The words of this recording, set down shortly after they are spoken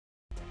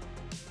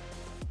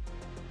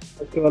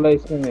उसके वाला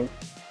इसमें नहीं।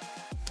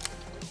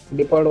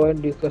 डिपार्ट वाइड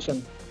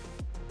डिस्कशन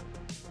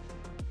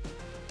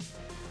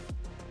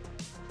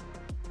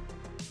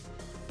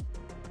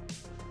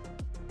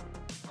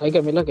है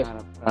क्या? मिला क्या?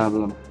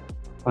 प्रॉब्लम।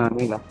 हाँ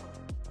मिला।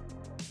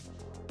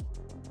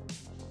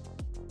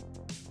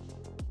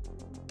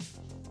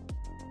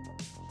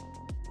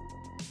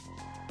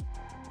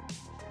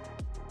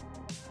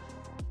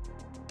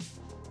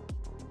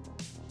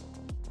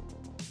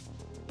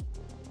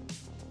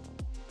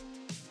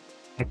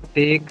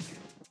 Take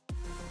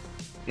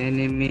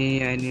enemy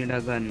I need a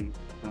gun.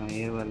 हाँ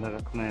ये वाला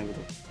रखना है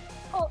bro.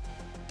 Oh,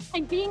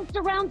 I'm being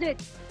surrounded.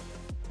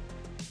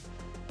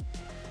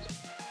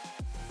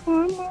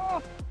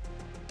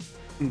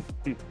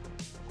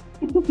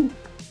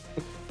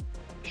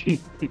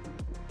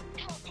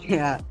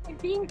 क्या I'm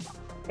being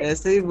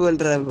ऐसे ही बोल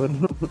रहा है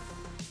ब्रो।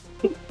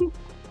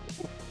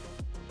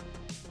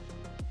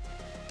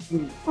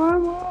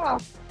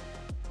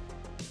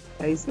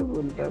 ऐसे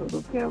बोलता है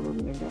तो क्या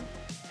बोलेगा।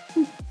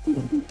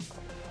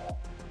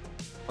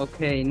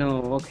 Okay no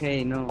okay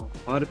no.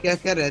 और क्या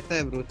क्या रहता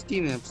है ब्रो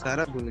टीम में? अब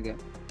सारा भूल गया।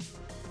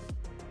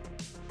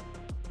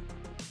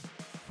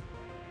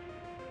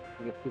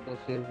 Get to the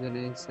safe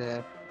zone से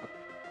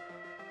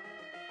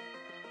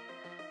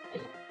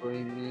कोई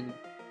mean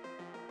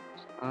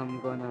I'm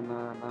gonna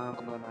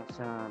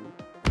shine.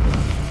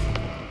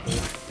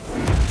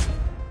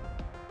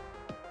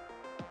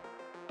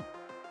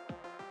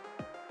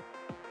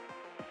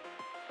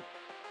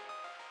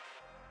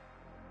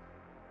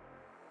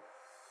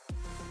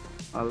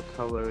 I'll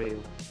cover you.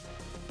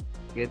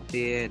 Get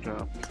the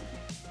airdrop.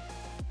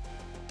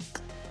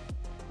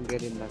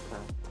 Get in the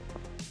car.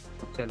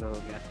 चलो हो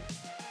गया।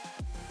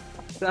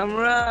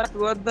 Samrat,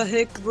 what the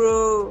heck, bro?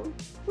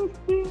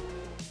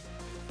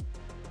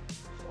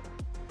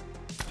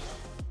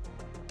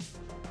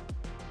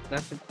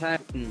 That's a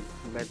pattern.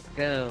 Let's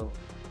go.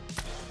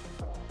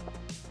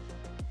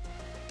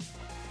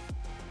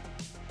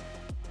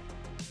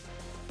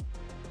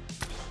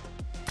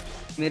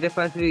 मेरे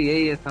पास भी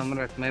यही है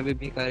सम्राट। मैं भी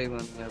भिखारी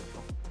बन गया तो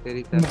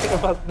तेरी तरह। मेरे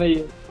पास नहीं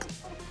है।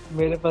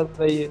 मेरे पास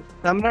नहीं है।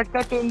 सम्राट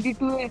का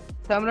 22 है।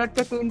 सम्राट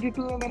का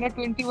 22 है। मेरा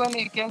 21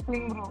 है। क्या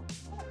सिंह ब्रो?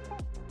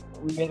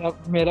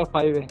 मेरा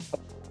 5 है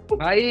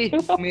भाई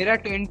मेरा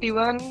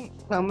 21,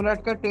 सम्राट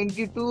का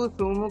 22,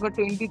 सोमू का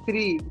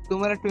 23।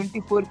 तुम्हारा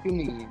 24 क्यों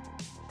नहीं है?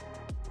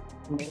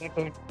 मेरा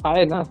 25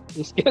 है ना,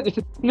 इसके वजह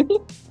से नहीं।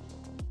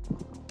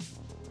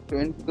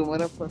 20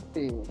 तुम्हारा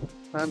 40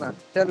 है ना।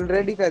 चल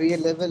रेडी कर। ये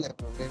लेवल है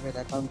bro. Level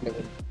account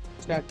level.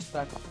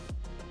 Start.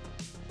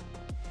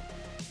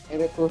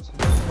 मेरे को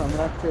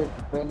सम्राट से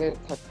पहले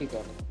 30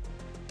 कर।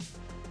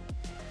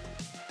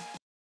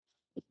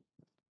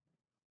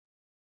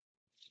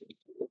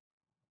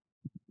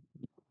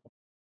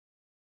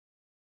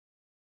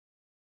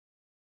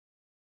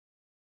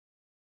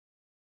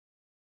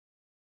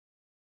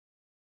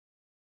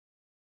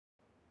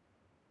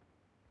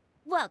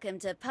 Welcome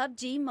to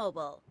Pubg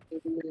Mobile.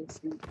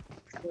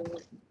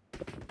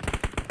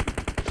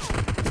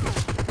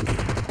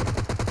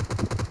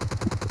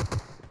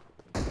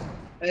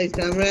 Hey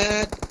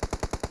Samrat.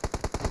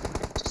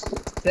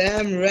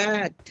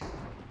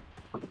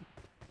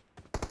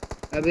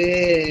 अबे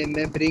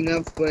मैं ब्रिंग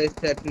अप वॉइस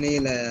चैट नहीं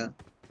लाया।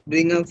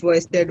 ब्रिंग अप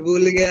वॉइस चैट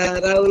भूल गया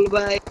राहुल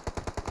भाई।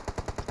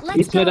 Let's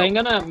इसमें go.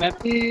 रहेगा ना map,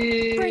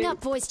 Bring up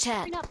voice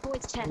chat.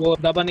 वो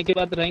दबाने के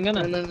बाद रहेगा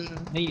ना?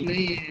 नहीं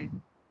नहीं है।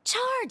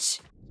 Charge.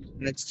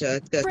 अच्छा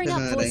अच्छा Bring up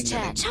हाँ voice रहेंगे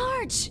chat.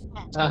 Charge.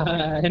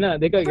 है ना,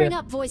 देखा क्या? Bring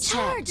up voice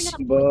chat.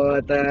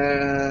 बहुत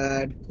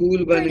कूल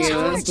बन Bring up गया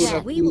voice पूरा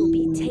chat. We will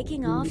be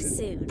taking off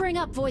soon. Bring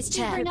up voice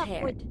chat.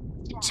 Prepared.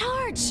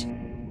 Charge.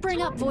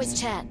 Bring up voice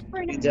chat.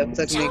 जब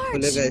तक नहीं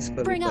खुलेगा इसको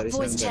भी Bring up परेशान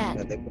voice chat.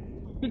 करना देखो।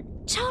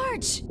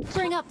 Charge.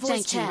 Bring up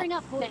voice chat. Bring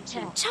up voice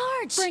chat.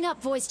 Charge. Bring up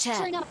voice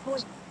chat.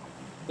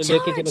 तो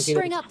लेके चलो Charge.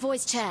 Bring किधर? up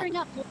voice chat.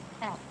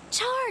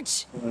 Charge.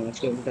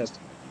 SlumThug।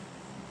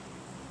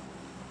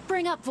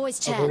 Bring up voice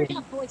chat. Bring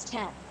up voice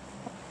chat.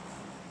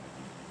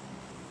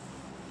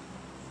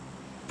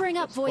 Bring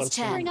up voice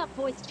chat. Bring up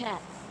voice chat.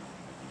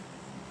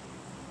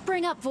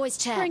 Bring up voice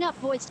chat. Bring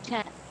up voice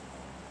chat.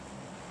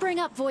 Bring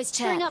up voice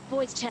chat. Bring up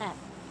voice chat.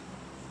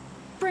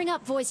 Bring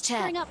up voice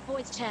chat. Bring up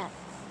voice chat.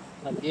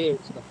 ये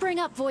उसका Bring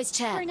up voice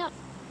chat. Bring up.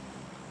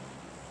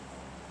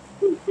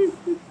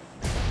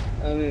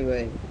 अबे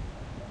भाई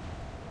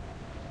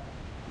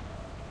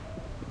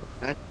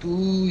तू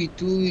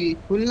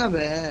खुलना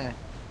बे।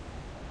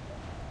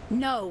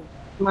 No.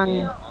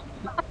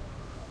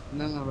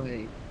 না ভাই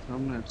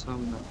সম্রাট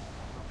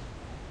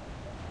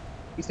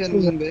কিসের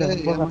মিন বে?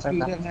 আমার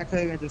টুইটার হ্যাক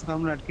হয়ে গেছে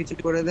সম্রাট। কিছু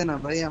করে দে না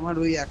ভাই। আমার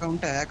ওই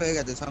অ্যাকাউন্টটা হ্যাক হয়ে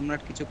গেছে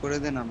সম্রাট। কিছু করে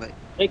দে না ভাই।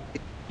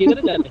 किधर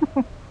जा रहे?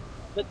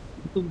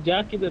 तुम जा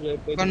किधर रहे?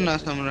 कोई কর नहीं। না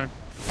সম্রাট।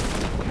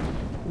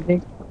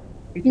 দেখ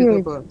কিছু কি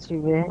তো কর। হচ্ছে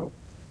বে?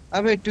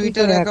 আবে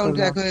টুইটার করে অ্যাকাউন্ট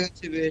এখনো? হ্যাক হয়ে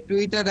গেছে বে।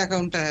 টুইটার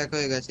অ্যাকাউন্টটা হ্যাক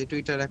হয়ে গেছে।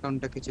 টুইটার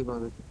অ্যাকাউন্টটা কিছু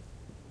ভাবে।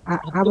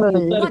 আবার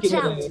तुम उतारा Watch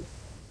किधर out. है?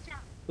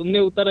 तुमने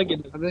उतारा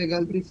किधर? अबे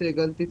गलती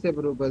से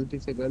ब्रो। गलती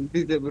से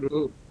ब्रो।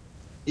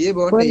 ये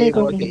बॉट है कोने ये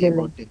को बॉट है नहीं ये गले।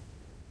 बॉट है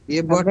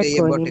ये बॉट अबे है, ये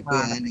कोई बॉट नहीं है, कोई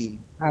मार, है नहीं।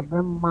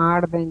 अबे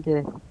मार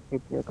देंगे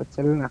सीपीयू को,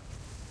 चलना।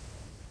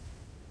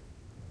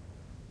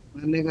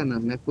 मैंने कहा ना,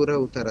 मैं पूरा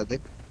उतारा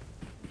देख।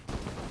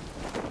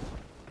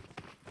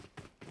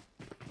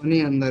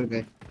 नहीं अंदर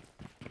गए।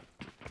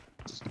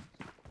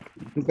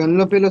 गन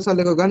लो, पेलो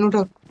साले को, गन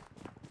उठाओ।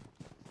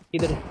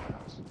 इधर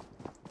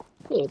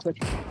मर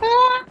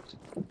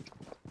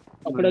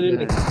पकड़ा ले गया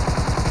लेके। है।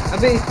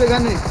 अबे इस पे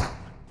गन है।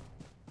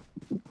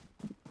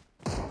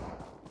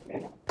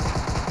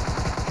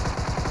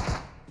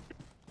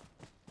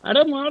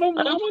 अरे मारो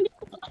मारो मारो।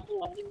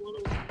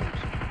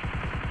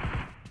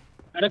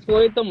 अरे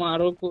कोई तो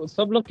मारो को,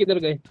 सब लोग किधर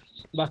गए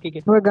बाकी के?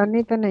 वो गन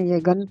ही तो नहीं है,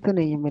 गन तो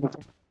नहीं है मेरे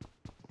पे।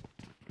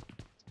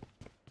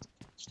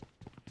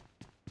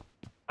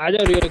 आ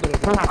जाओ रिवाइव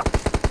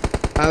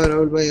करो। आओ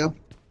राहुल भाई आओ,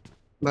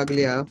 भाग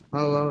लिया, आओ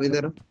आओ आओ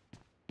इधर आओ।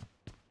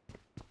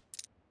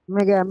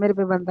 मैं गया, मेरे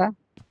पे बंदा।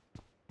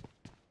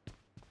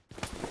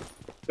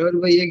 राहुल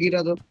भाई ये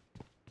गिरा दो।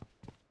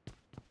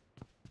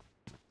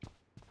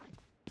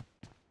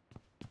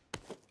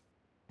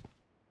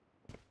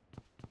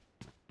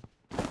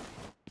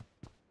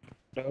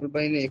 राहुल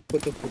भाई ने एक को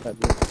तो फुटा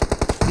दिया।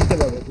 पीछे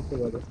भागो, पीछे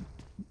भागो।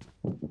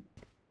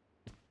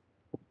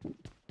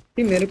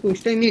 कि मेरे को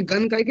उस टाइम ये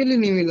गन काहे के लिए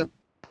नहीं मिला?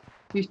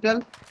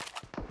 पिस्टल।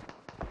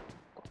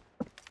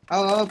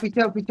 आओ आओ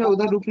पीछे आओ, पीछे आओ,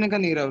 उधर रुकने का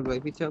नहीं राहुल भाई,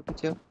 पीछे आओ,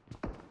 पीछे आओ।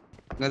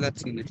 गलत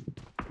सीन है।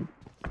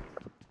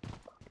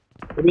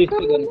 अभी इसको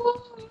गन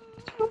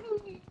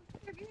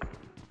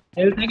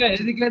हेल्थ है क्या?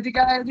 एदिके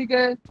एदिके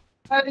एदिके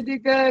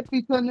एदिके,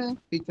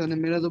 पीछे ने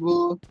मेरा तो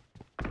वो।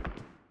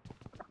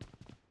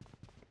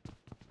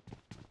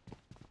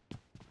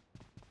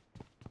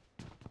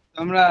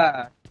 हमरा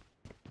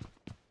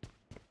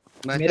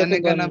मेरे को बचाने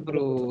का गन ना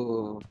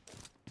ब्रो।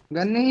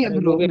 गन नहीं है अरे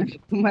ब्रो, लोगे मैं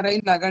तुम्हारा ही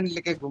नागन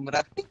लेके घूम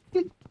रहा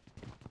था।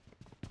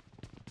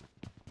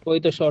 कोई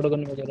तो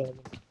शॉटगन वगैरह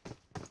होगा।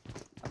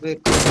 अबे आ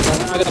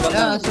गया बंदा।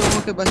 यहाँ सोमो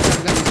के पास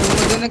गन,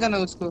 सोमो देने का ना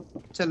उसको।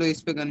 चलो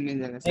इस पे गन मिल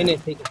जाएगा नहीं शायद। नहीं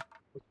ठीक है,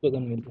 उस पे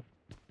गन मिल गया।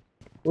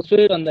 उस पे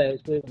भी बंदा है,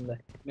 उस पे भी बंदा है।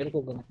 मेरे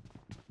को गन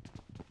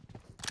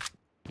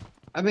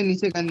अबे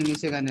नीचे गन है,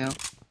 नीचे गन है, आओ।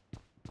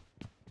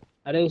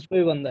 अरे उस पे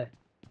भी बंदा है।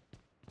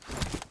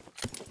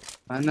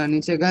 हाँ ना,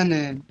 नीचे गन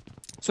है।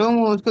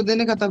 सोमो उसको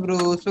देने का था ब्रो,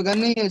 उस पे गन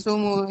नहीं है।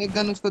 सोमो एक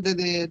गन उसको दे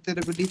दे,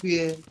 तेरे पे डीपी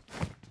है।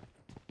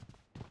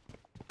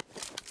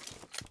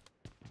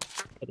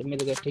 अरे मिल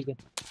गया, ठीक है।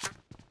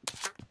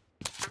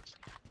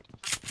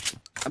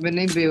 अबे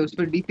नहीं बे, उस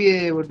पे डीपी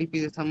है, वो डीपी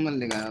से संभल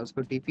लेगा,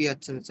 उसको डीपी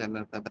अच्छे से चल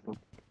रहा था ब्रो।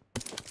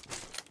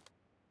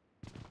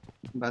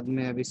 बाद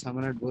में अभी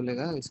सम्राट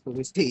बोलेगा इसको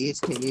भी चाहिए,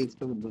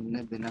 इसको भी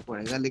ढूंढने देना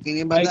पड़ेगा, लेकिन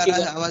ये फाइव बंदा की रहा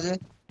गन, आवाज है।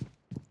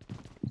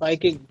 फाइव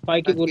की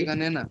फाइव की गोली।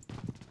 गन है ना?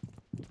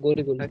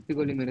 गोली गोली। फाइव की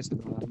गोली मेरे से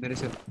दो, मेरे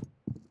से।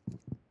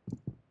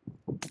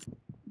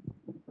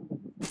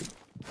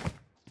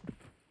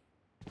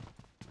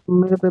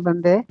 मेरे पे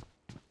बंदे।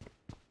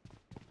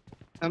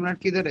 सम्राट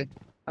किधर है?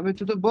 अबे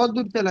तू तो बहुत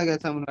दूर चला गया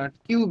सम्राट,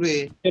 क्यों बे?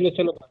 चलो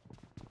चलो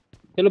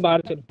चलो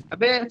बाहर चलो।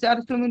 अबे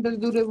 400 मीटर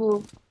दूर है वो।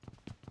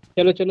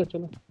 चलो चलो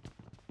चलो।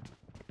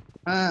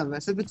 हाँ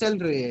वैसे तो चल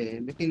रहे हैं,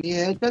 लेकिन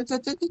ये है, चल चल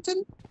चल चल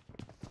चल।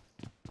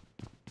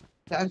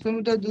 400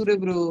 मीटर दूर है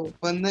ब्रो।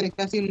 बंदा है,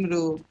 क्या सीन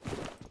ब्रो?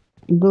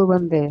 दो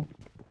बंदे।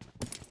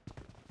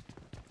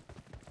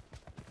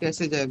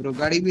 कैसे जाए ब्रो?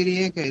 गाड़ी भी रही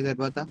है क्या इधर,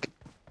 बता।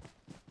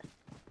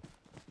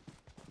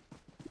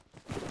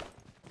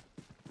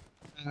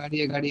 हाँ, गाड़ी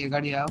है, गाड़ी है,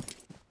 गाड़ी है, आओ।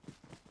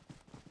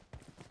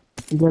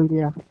 जल्दी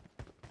आ।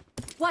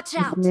 Watch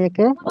out! इसमें एक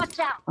है Watch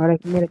out! और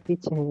एक मेरे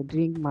पीछे है,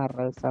 ड्रिंक मार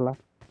रहा है साला।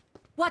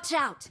 Watch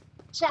out!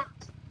 Watch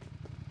out!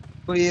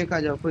 कोई एक आ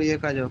जाओ, कोई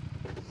एक आ जाओ।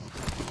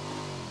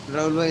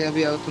 राहुल भाई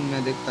अभी आओ तुम,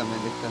 मैं देखता, मैं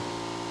देखता।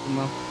 तुम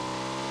आओ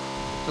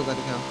तो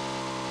करके आओ।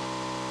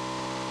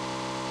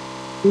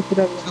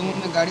 तीसरा सोमो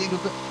में गाड़ी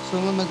रुका,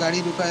 सोमो में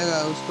गाड़ी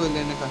रुकाएगा उसको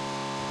लेने का।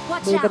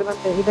 Watch इधर out!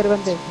 बंदे, इधर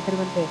बंदे, इधर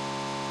बंदे,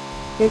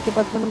 पेड़ के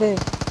पास बंदे।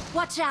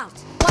 Watch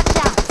out! Watch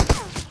out!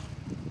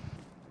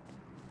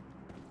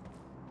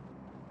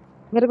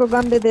 मेरे को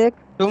गन दे दे एक।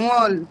 सोमो,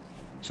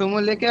 सोमो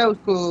लेके आ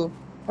उसको।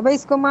 अबे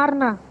इसको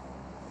मारना।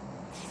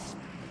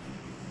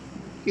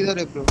 किधर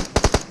है ब्रो?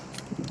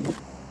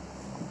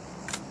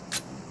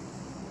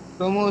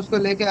 सोमो उसको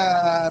लेके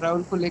आ,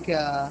 राहुल को लेके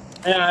आ।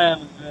 आया आया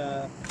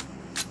आया।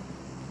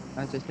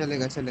 अच्छा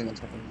चलेगा चलेगा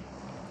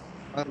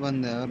चलेगा। और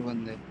बंदे, और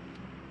बंदे।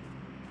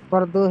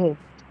 और दो है।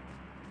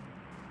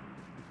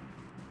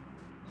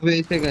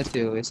 वैसे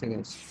कैसे हो, वैसे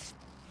कैसे?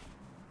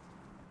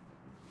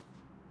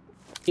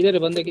 किधर है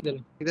बंदे, किधर है?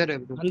 किधर है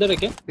ब्रो? अंदर है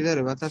क्या? किधर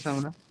है बता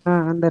सामने।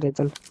 हाँ अंदर है,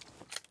 चल।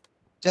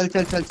 चल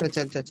चल चल चल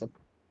चल चल चल,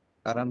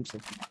 आराम से।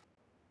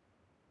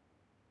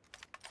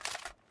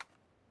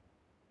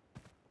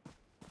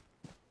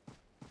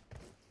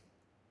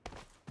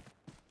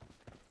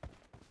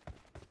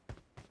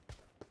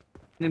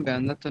 नहीं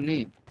बंदा तो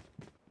नहीं।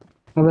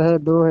 अब है,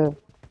 दो है,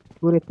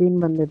 पूरे तीन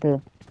बंदे थे।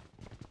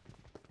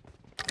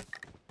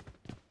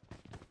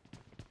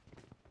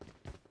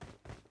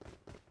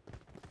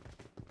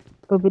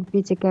 तो फिर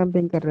पीछे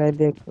कैंपिंग कर रहा है,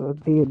 देख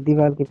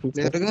दीवार के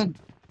पीछे। ले गन।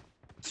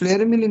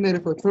 फ्लेयर मिली मेरे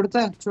को,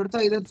 छोड़ता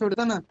इधर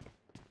छोड़ता ना,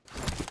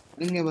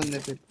 आएंगे बंदे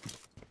फिर।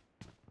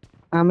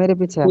 हाँ मेरे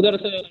पीछे है। उधर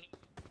से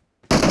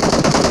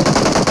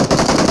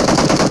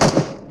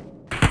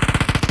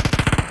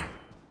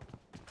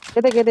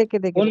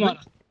के कौन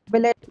मारा? बे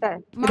लेटा है,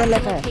 इधर Marked a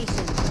लेटा है।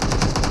 location.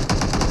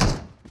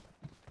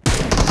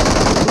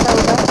 उठा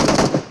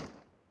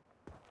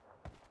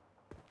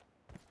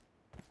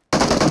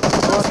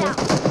Watch out!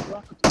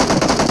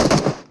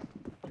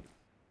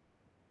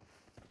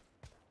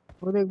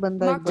 उधर एक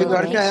बंदा एक Marked कोई a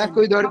दौड़ के आया, location.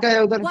 कोई दौड़ के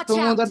आया उधर, Watch तुम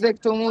out. उधर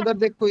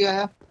देख कोई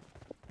आया।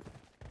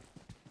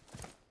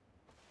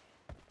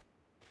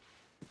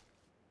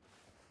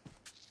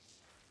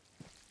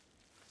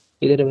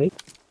 इधर है भाई।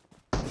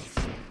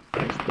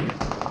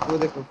 वो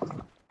देखो,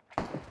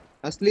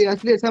 असली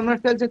असली सम्राट,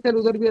 चल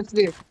उधर भी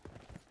असली है।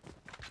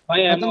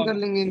 भाई खत्म कर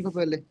लेंगे इनको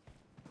पहले।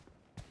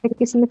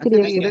 किसने अच्छा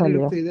नहीं, 3x उठा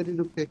लिया? इधर ही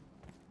रुकते।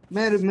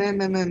 मैं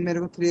मेरे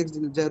को 3x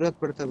जरूरत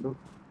पड़ता ब्रो।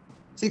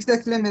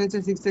 6x ले मेरे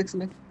से, 6x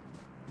ले।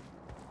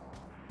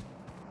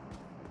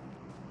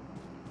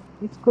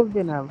 इसको भी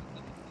देना अब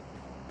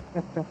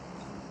एक्स्ट्रा।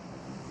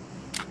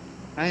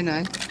 आए ना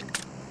आए।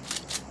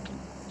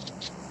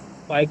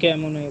 भाई के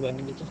एमो नहीं भाई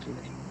मुझे तो।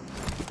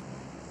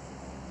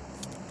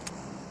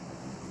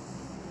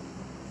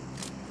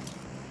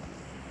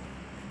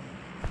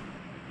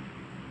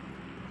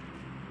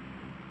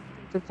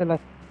 चला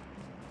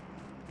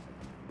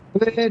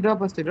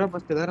ड्रॉप আসছে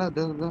দাঁড়া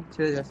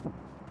ছেড়ে যাস না।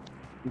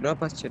 ড্রপ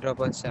আসছে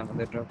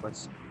আমাদের, ড্রপ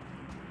আসছে।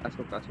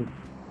 আসুক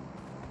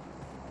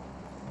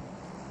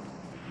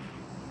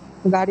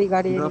गाड़ी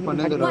ड्रॉप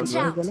आने दो Watch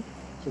out.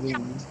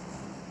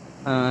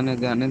 हाँ आने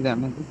दे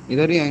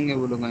इधर ही आएंगे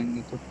वो लोग,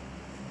 आएंगे तो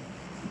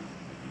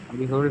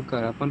अभी होल्ड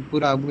कर, अपन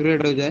पूरा अपग्रेड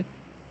हो जाए।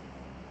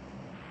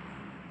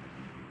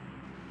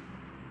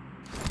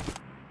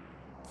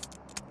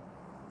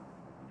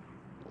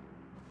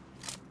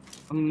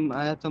 हम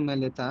आया तो मैं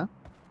लेता।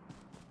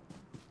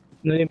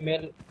 नहीं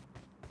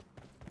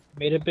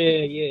मेरे पे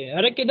ये,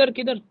 अरे किधर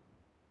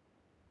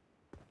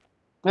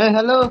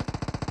हेलो,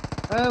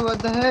 व्हाट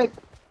द हेक।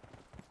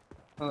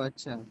 ओह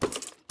अच्छा,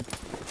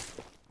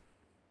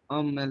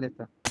 मैं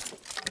लेता।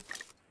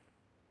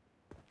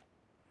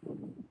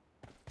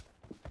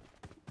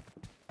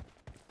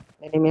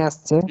 एनिमी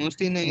আসছে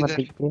मोस्टली नहीं আমার इधर,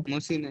 দিক দিয়ে।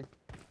 मोस्टली नहीं।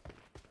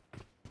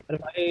 अरे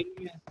भाई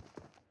enemy है।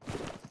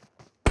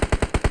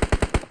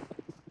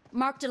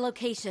 Marked a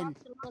location.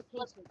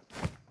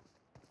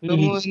 तो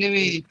वो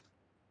एनिमी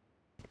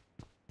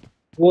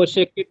वो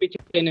शेक के पीछे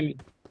एनिमी।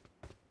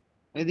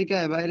 এদিকে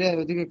আয়, বাইরে আয়,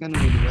 ওদিকে কেন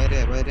গেলি? বাইরে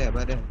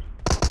আয়।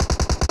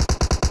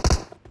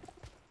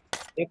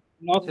 एक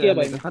नॉक किया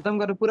भाई, खत्म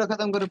करो, पूरा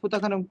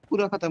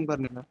खत्म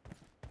करने का।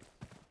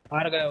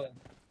 हार गया हुआ।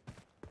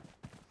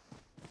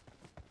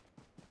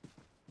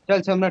 चल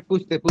सम्राट,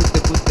 पूछते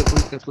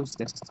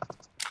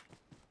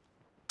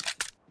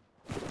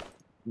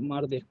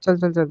मार दे। चल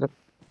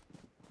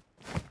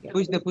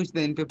पूछते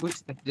इन पे,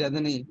 पूछते ज्यादा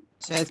नहीं,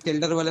 शायद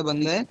स्केल्डर वाले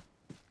बंदा है,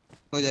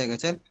 हो जाएगा।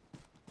 चल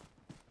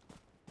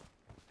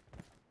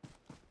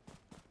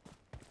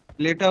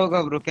लेटा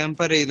होगा ब्रो,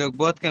 कैंपर है ये लोग,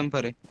 बहुत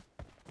कैंपर है।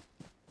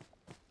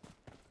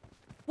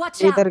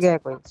 Watch इधर out. गया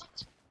कोई।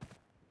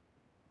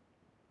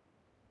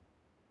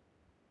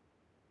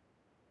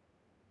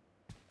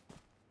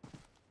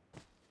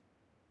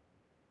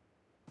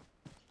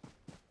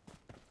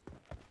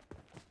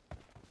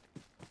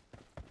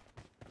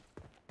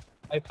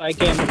 भाई 5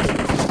 के एमो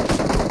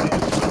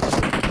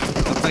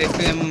 5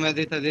 पे एमो मैं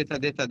देता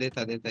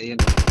ये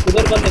लो।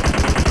 उधर बंदे।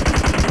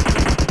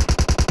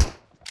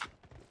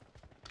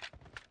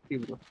 ठीक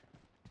ब्रो,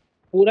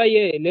 पूरा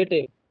ये लेट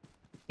है,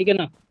 ठीक है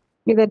ना?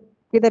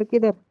 किधर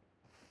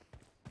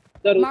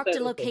उधर Marked a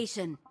उधर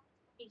location.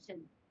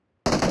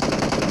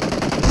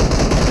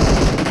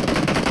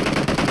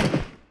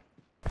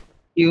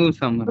 क्यों तो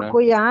सम्राट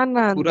कोई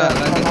आना पूरा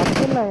अंदर अलग है। साला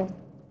अकेला है।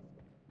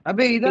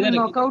 अबे इधर किधर है?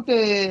 नॉकआउट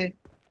है।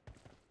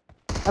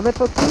 अबे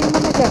तो 3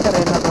 बंदे क्या कर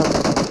रहे हैं ना?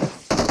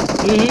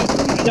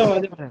 जाओ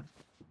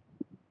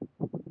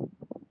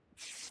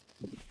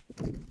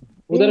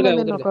उधर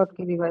गए नॉकआउट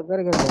की रिवाइव कर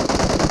गए।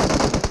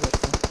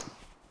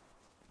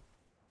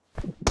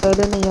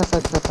 पहले नहीं आ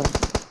सकता था।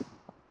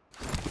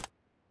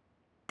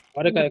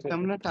 अरे क्या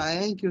सम्राट आया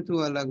ही क्यों तू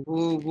अलग?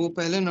 वो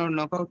पहले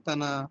नॉकआउट था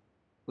ना,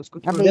 उसको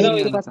छोड़ अबे के जरा नहीं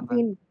इसके आना पास था ना।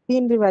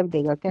 तीन रिवाइव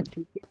देगा क्या?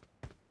 ठीक है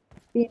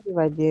 3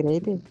 रिवाइव दे रहे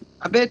थे।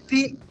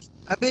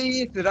 अबे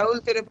ये राहुल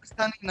तेरे पास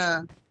था नहीं ना।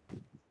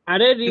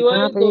 अरे हाँ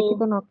रिवाइव तो तो एक ही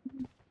तो नॉक।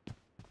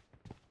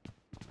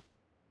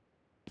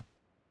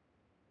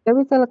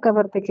 कभी साला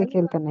कवर पे के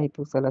खेलता नहीं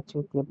तू साला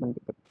चूतिया बंदी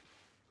कर।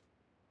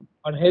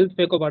 और हेल्थ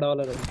पे को बड़ा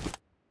वाला रहे।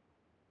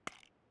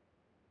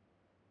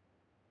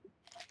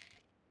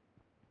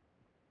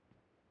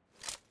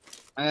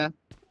 आया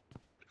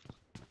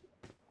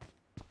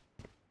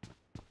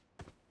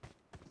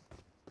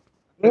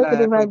एक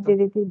रिवाइव दे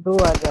दी थी, 2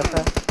 आ जाता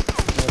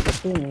नहीं तो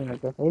 3 नहीं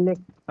लगा पहले।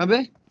 अबे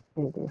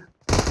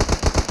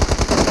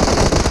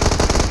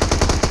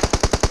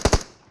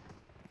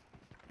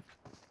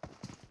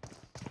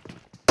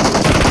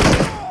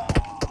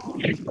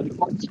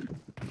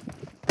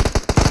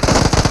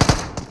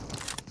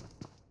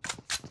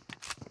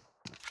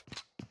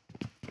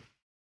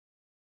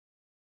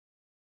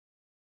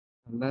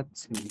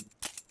Let's see.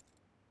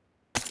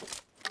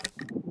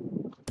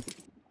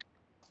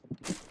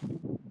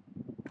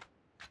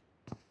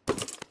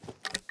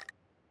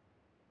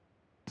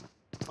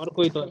 और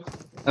कोई तो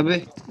अबे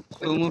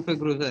सोमो पे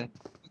क्रूज है।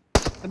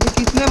 अबे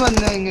कितने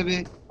बंदे आएंगे बे?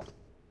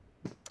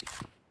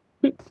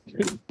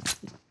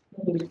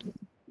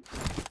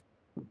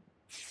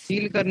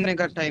 हील करने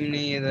का टाइम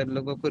नहीं है इधर,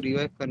 लोगों को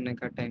रिवाइव करने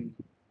का टाइम।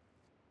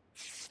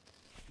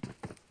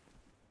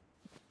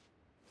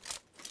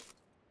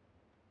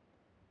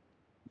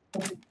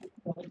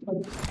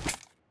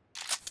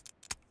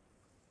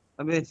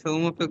 अबे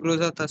सोमो पे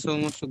क्रूजा था,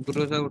 सोमो से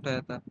क्रूजा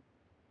उठाया था,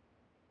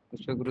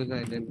 उससे क्रूजा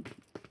ले लो।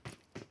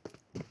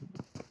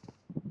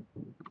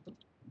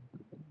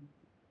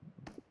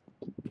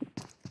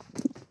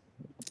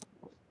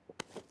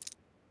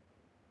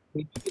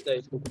 कोई भी था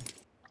इसको।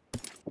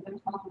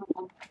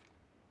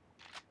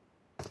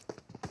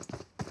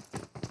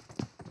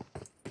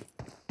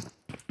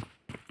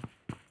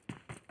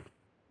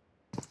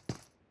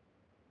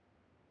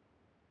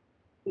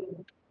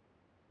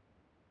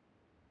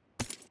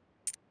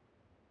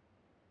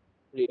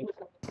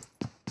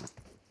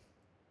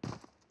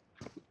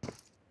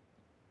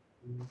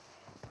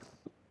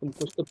 तुम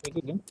कुछ तो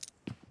फेंकोगे।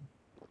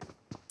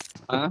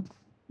 हाँ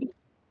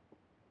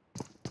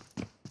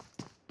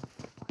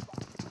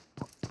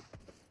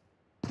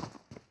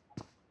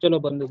चलो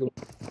बंदे को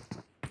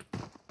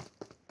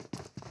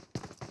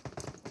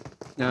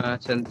हाँ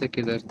चलते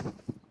किधर?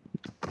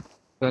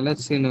 गलत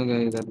सीन हो गया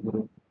इधर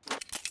ब्रो।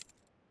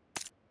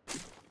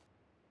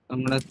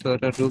 हमारा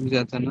थोड़ा रुक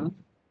जाता ना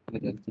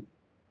इधर।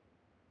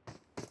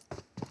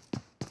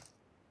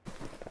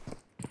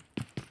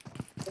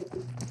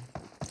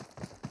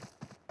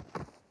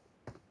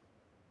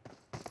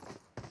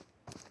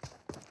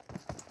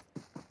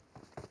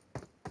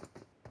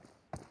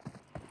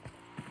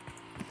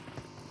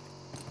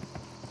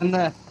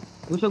 अंदर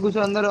घुसो घुसो,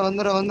 अंदर आओ,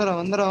 अंदर आओ, अंदर आओ,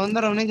 अंदर आओ,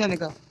 अंदर आओ, नहीं जाने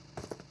का।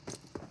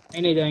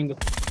 नहीं जाएंगे।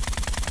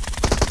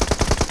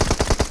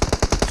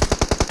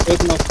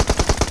 एक नॉक।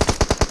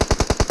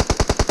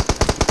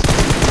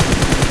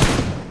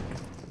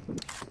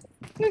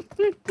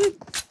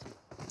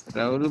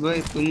 राहुल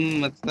भाई तुम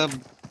मतलब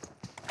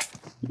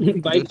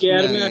बाइक के जोश में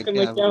यार आ में गए आके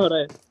मैं क्या क्या ब्रो? हो रहा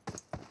है।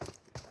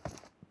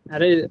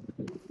 अरे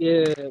ये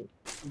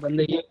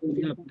बंदे ये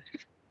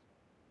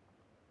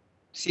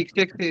सिक्स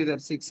एक्स है इधर,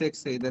 सिक्स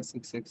एक्स है इधर,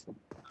 सिक्स एक्स है।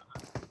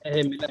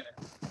 मिला है।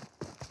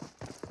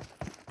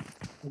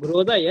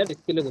 ग्रोदा यार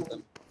इसके लिए बोलता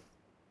हूँ।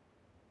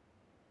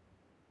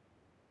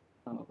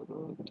 हाँ ब्रो,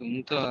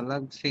 तुम तो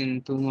अलग सीन,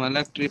 तुम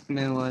अलग ट्रिप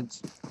में हो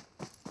आज।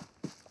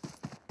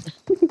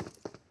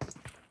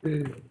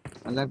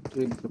 अलग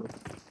ट्रिप ब्रो।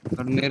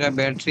 और मेरा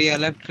बैटरी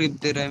अलग ट्रिप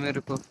दे रहा है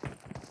मेरे को।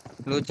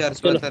 लो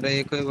चार्ज चलो बता रहा है,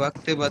 ये कोई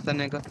वक्त है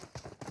बताने का?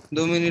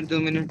 2 मिनट 2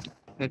 मिनट,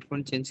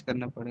 हेडफोन चेंज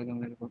करना पड़ेगा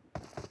मेरे को,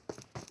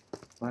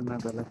 वरना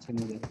गलत से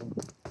नहीं जाएगा।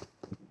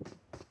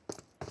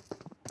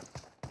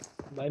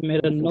 भाई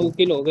मेरा 9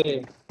 किल हो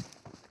गए।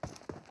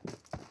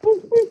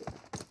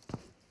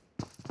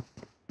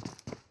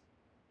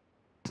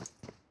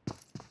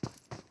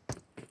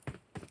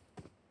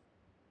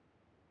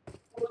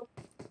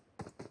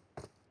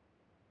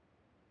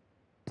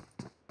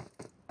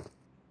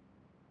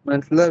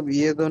 मतलब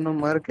ये दोनों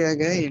मर क्या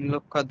गए, इन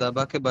लोग का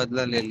दबा के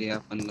बदला ले लिया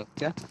अपन लोग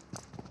क्या?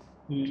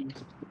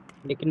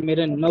 लेकिन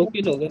मेरे 9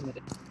 किल हो गए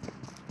मेरे।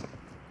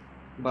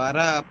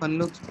 12 अपन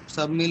लोग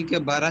सब मिल के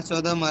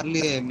 12-14 मार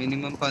लिए,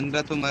 मिनिमम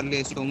 15 तो मार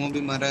लिए। सोमो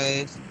भी मारा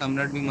है,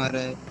 सम्राट भी मारा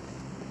है।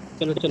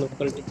 चलो चलो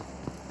पलटी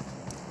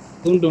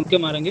ढूंढ ढूंढ के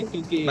मारेंगे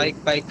क्योंकि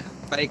बाइक बाइक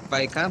बाइक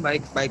बाइक, हाँ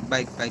बाइक बाइक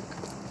बाइक बाइक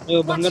वो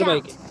Watch बंगर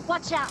बाइक out! है।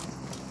 Watch out!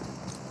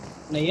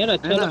 नहीं यार है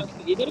अच्छा ना?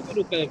 लगा इधर भी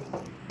रुका है फिर।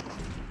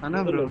 है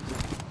ना चलो ब्रो?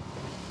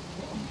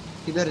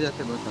 किधर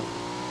जाते बताओ?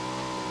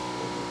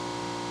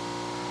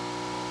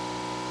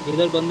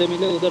 जिधर बंदे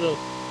मिले उधर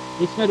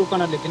इसमें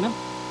रुकाना, लेकिन ना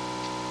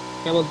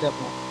क्या बोलते हैं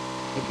अपना।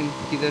 लेकिन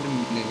किधर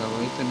मिलेगा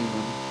वही तो नहीं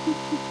मालूम।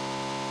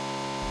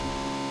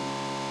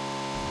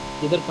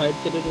 जिधर फाइट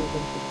चले रहे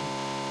उधर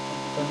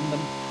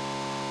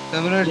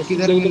सम्राट जैसे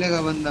किधर दो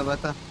मिलेगा बंदा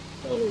बता?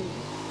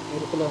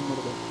 मेरे को लगा मर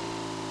गया।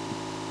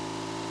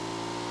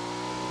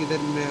 किधर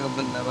मिलेगा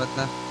बंदा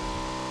बता?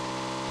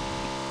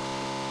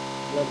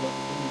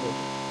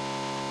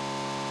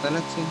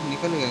 गलत से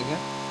निकल गया क्या?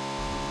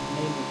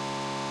 नहीं नहीं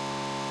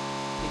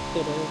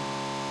दिखते रहे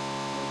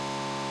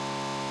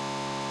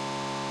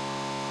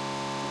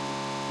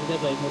इधर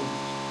भाई मेरे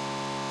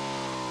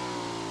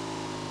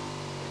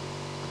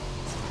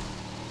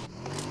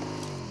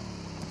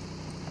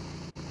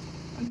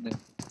अंदर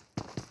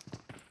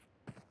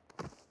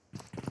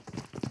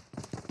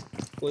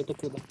कोई तो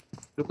कूदा।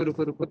 रुको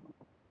रुको रुको।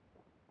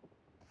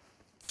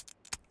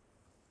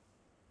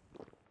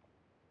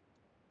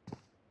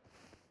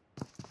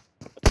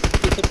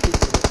 ये सब ठीक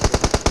हो रहा है।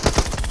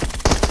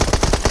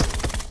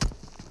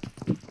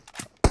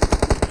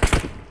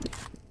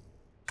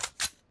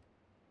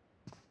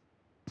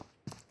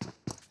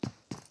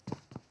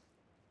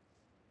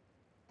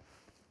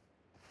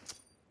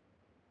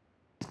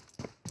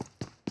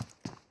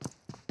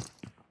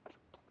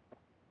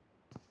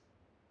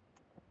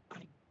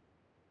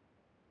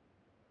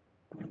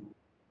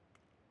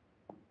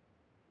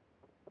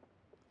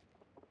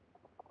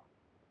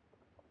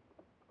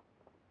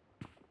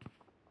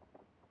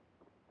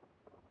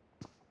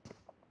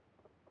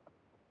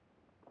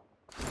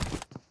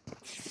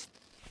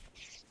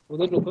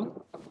 उधर रुको।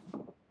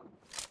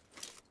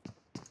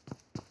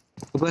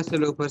 ऊपर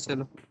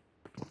चलो।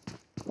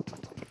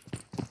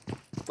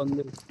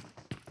 बंदे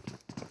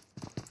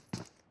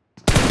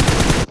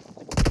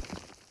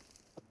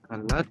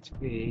गलत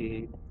पे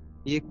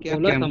ये क्या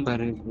बोला था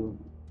कैंपर है वो?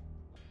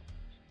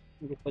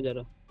 रुको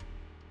जरा,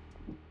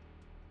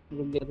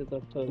 रुक गया था तो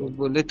अच्छा वो होगा।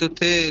 बोले तो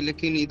थे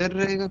लेकिन इधर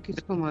रहेगा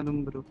किसको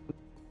मालूम ब्रो।